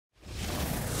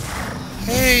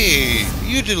Hey,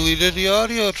 you deleted the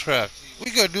audio track.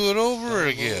 We gotta do it over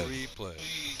again.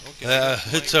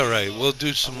 It's alright. We'll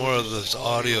do some more of this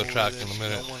audio track in a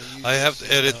minute. I have to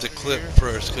edit the clip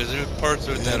first because there's parts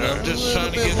of it that are I'm just a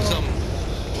trying little to bit get long.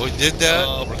 some We did that.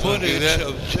 We're gonna do footage that.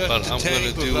 of just But the I'm gonna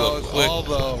tank do a without quick all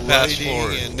the fast writing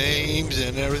forward. and names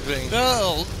and everything.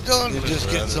 No, done. And just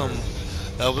get some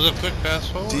That was a quick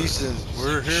fast forward. decent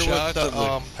We're here with shots the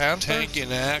of the Panther. tank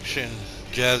in action.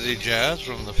 Jazzy Jazz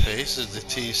from the Faces, the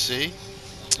TC.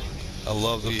 I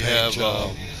love the We paint have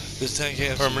job. This tank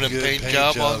has some permanent good paint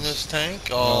job on jobs. this tank,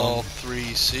 all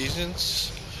 3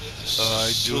 seasons. I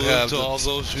do Salute have to the all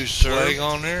those who flag serve.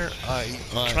 on there.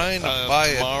 I'm trying to buy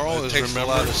it. Tomorrow It is takes a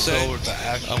Remember lot of to silver to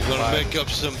actually I'm gonna buy make up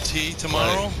some tea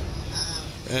tomorrow,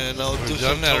 and I'll We've do done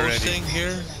some that already. toasting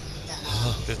here.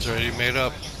 It's already made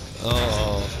up.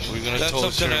 Oh, We're gonna that's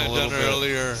toast something here in I a little done bit.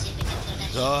 earlier.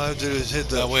 So all I have to do is hit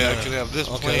That way I can have this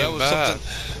Okay, playing that was back.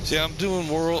 something. See, I'm doing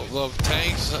World of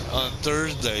Tanks on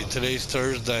Thursday. Today's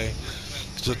Thursday.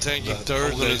 So tanking I'm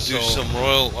Thursday. gonna do so some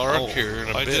Royal Arc here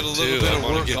in a I bit did a little too. bit I of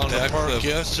wanna work get on the that park clip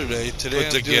yesterday. Today put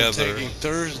I'm together. doing tanking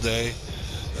Thursday,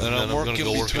 and I'm then working gonna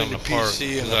go work between on the the park,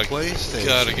 PC and 'cause the I PlayStation.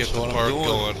 gotta get So the what I'm park doing,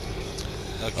 going.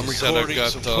 Like I'm I said, I've recording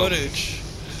got some footage.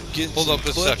 Getting Hold some up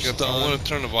a clips second. done. I want to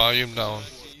turn the volume down.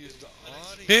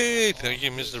 Hey, thank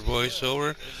you, Mr.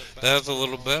 Voiceover. That's a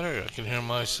little better. I can hear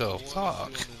myself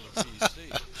talk.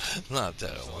 Not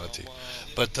that I want to.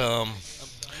 But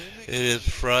it is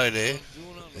Friday.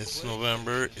 It's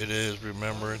November. It is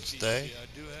Remembrance Day.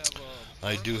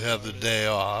 I do have the day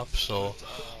off, so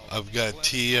I've got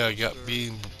tea. I got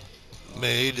being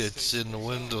made. It's in the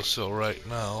windowsill right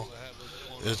now.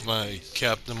 It's my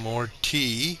Captain Moore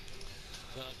tea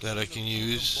that I can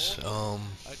use.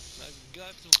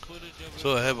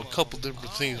 So I have a couple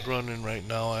different things running right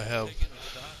now. I have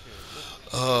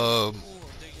um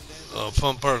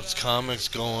Fun Parts Comics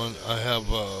going. I have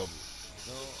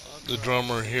the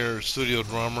drummer here, studio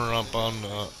drummer, up on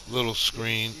the little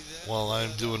screen while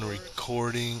I'm doing a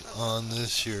recording on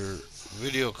this here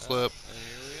video clip.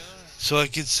 So I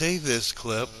can save this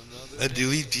clip and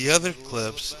delete the other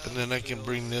clips, and then I can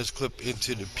bring this clip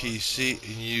into the PC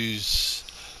and use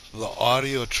the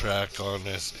audio track on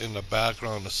this in the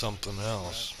background of something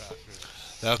else.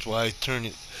 That's why I turn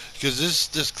it, because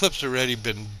this clip's already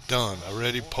been done. I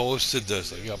already posted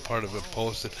this. I got part of it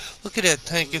posted. Look at that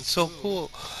tank. It's so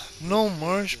cool. No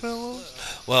marshmallows.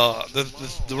 Well,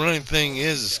 the running thing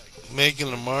is making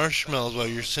the marshmallows while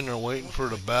you're sitting there waiting for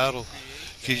the battle.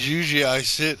 Because usually I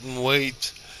sit and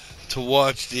wait to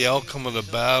watch the outcome of the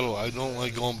battle. I don't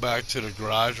like going back to the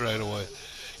garage right away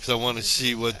because I want to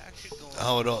see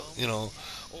how it all,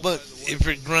 But if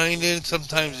you're grinding,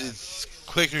 sometimes it's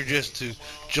quicker just to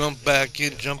jump back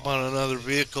in, jump on another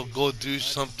vehicle, go do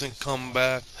something, come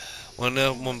back. When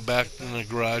that one back in the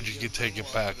garage, you can take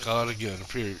it back out again.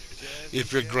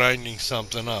 If you're grinding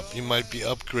something up, you might be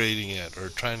upgrading it or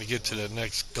trying to get to the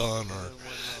next gun or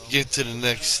get to the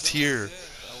next tier.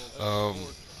 Um,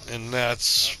 and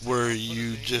that's where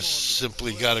you just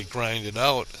simply got to grind it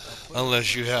out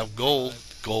unless you have gold.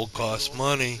 Gold costs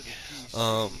money.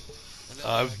 Um,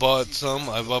 I've bought some,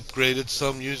 I've upgraded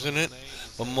some using it,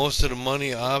 but most of the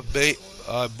money I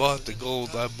bought, the gold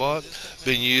I bought,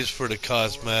 been used for the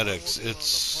cosmetics.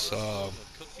 It's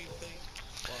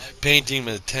painting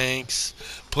the tanks,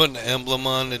 putting an emblem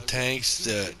on the tanks.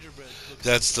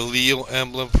 That's the Leo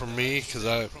emblem for me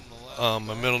because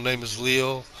my middle name is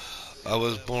Leo. I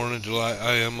was born in July.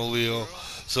 I am a Leo,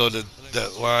 so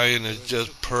that lion is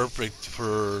just perfect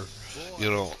for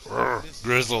Grizzle.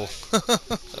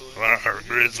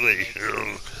 Grizzly.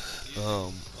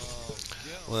 Um,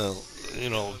 well,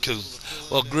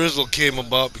 Grizzle came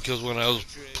about because when I was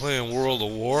playing World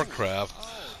of Warcraft,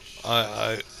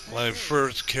 my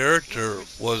first character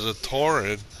was a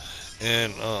Tauren,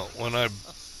 and when I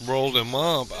rolled him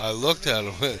up, I looked at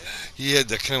him. He had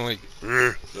that kind of like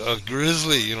a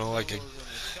grizzly,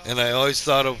 and I always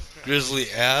thought of Grizzly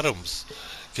Adams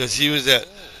because he was that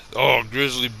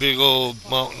grizzly big old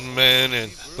mountain man,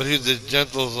 but he was as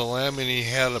gentle as a lamb, and he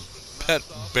had a pet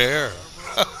bear.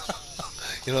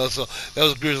 So that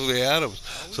was Grizzly Adams.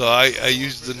 So I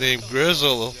used the name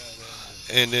Grizzle,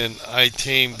 and then I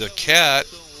tamed the cat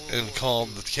and called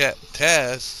the cat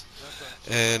Taz,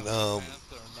 and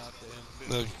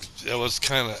that was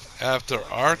kind of after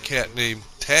our cat named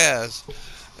Taz.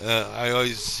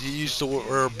 He used to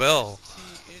wear a bell,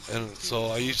 and so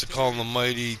I used to call him the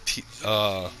Mighty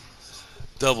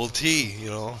Double T,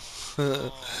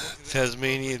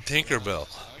 Tasmanian Tinkerbell.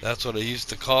 That's what I used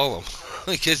to call him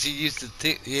because he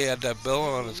had that bell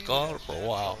on his collar for a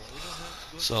while.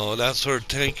 So that's her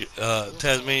tank,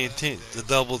 Tasmanian T, the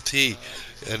double T,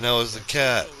 and that was the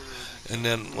cat. And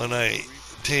then when I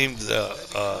tamed the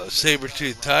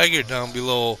saber-toothed tiger down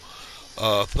below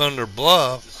Thunder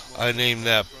Bluff, I named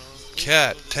that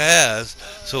cat Taz.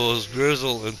 So it was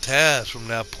Grizzle and Taz from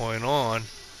that point on.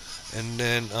 And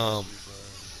then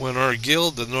when our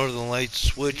guild, the Northern Lights,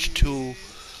 switched to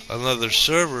another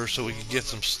server so we could get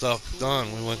some stuff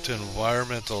done, we went to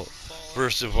environmental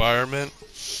versus environment.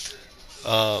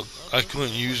 I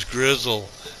couldn't use Grizzle,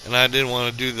 and I didn't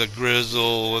want to do the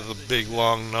Grizzle with a big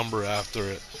long number after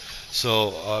it. So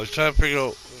I was trying to figure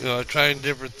out, trying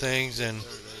different things, and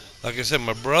like I said,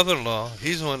 my brother-in-law,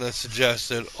 he's the one that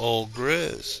suggested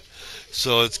OelGrez's.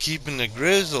 So it's keeping the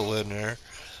Grizzle in there,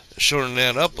 shortening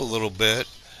that up a little bit,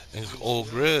 and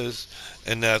OelGrez,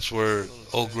 and that's where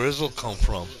OelGrez will come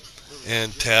from.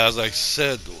 And Taz, like I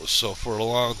said, so for a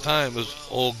long time it was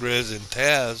OelGrez and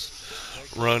Taz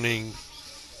running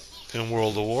in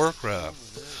World of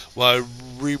Warcraft. Well, I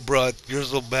re-brought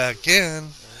Grizzle back in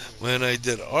when I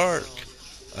did Ark.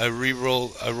 I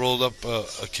rolled up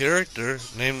a character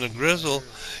named the Grizzle.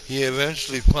 He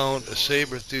eventually found a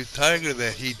saber-toothed tiger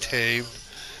that he tamed,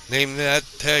 named that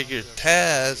tiger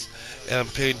Taz,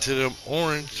 and painted him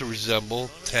orange to resemble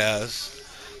Taz,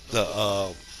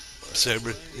 the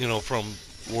saber, from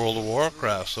World of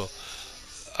Warcraft. So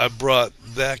I brought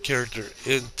that character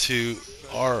into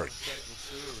Ark,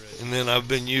 and then I've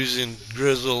been using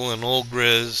Grizzle and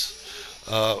OelGrez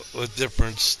with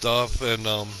different stuff, and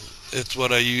it's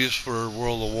what I use for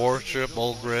World of Warship,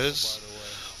 OelGrez.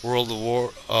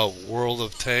 World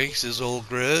of Tanks is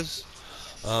OelGrez.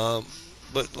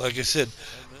 But like I said,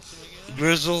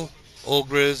 Grizzle,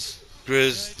 OelGrez,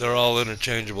 Grizz, they're all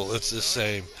interchangeable. It's the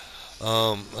same.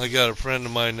 I got a friend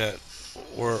of mine that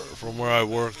from where I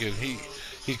work, and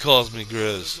he calls me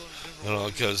Grizz,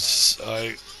 because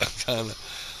I kind of,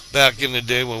 back in the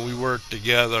day when we worked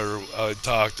together, I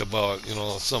talked about,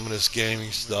 some of this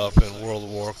gaming stuff and World of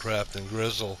Warcraft and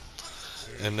Grizzle,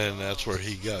 and then that's where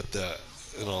he got that,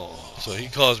 so he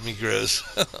calls me Grizz.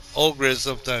 OelGrez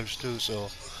sometimes too, so,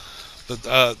 but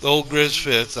the OelGrez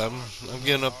fits. I'm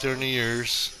getting up there in the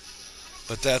years,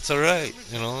 but that's alright,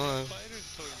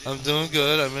 I'm doing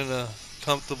good. I'm in a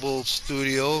comfortable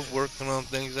studio working on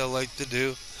things I like to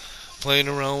do, playing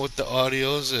around with the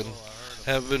audios and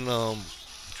having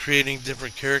creating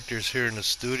different characters here in the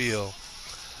studio.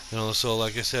 So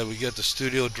like I said, we got the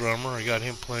studio drummer. I got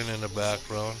him playing in the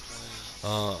background.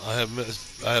 I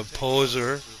have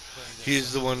Poser.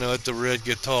 He's the one with the red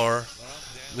guitar.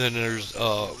 Then there's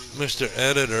Mr.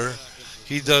 Editor.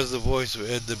 He does the voice of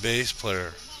Ed, the bass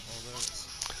player.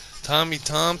 Tommy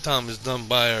Tom Tom is done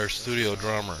by our studio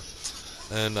drummer,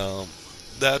 and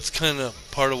that's kind of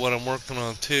part of what I'm working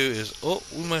on too. Is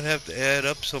we might have to add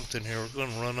up something here. We're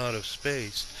going to run out of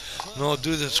space. No,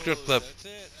 do the script clip.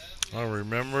 On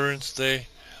Remembrance Day,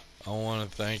 I want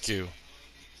to thank you.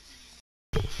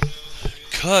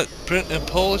 Cut, print, and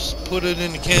post. Put it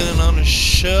in the cannon on the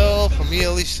shelf from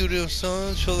ELE Studio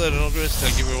Sons. PhylEd and OelGrez.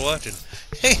 Thank you for watching.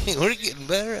 Hey, we're getting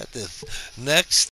better at this. Next.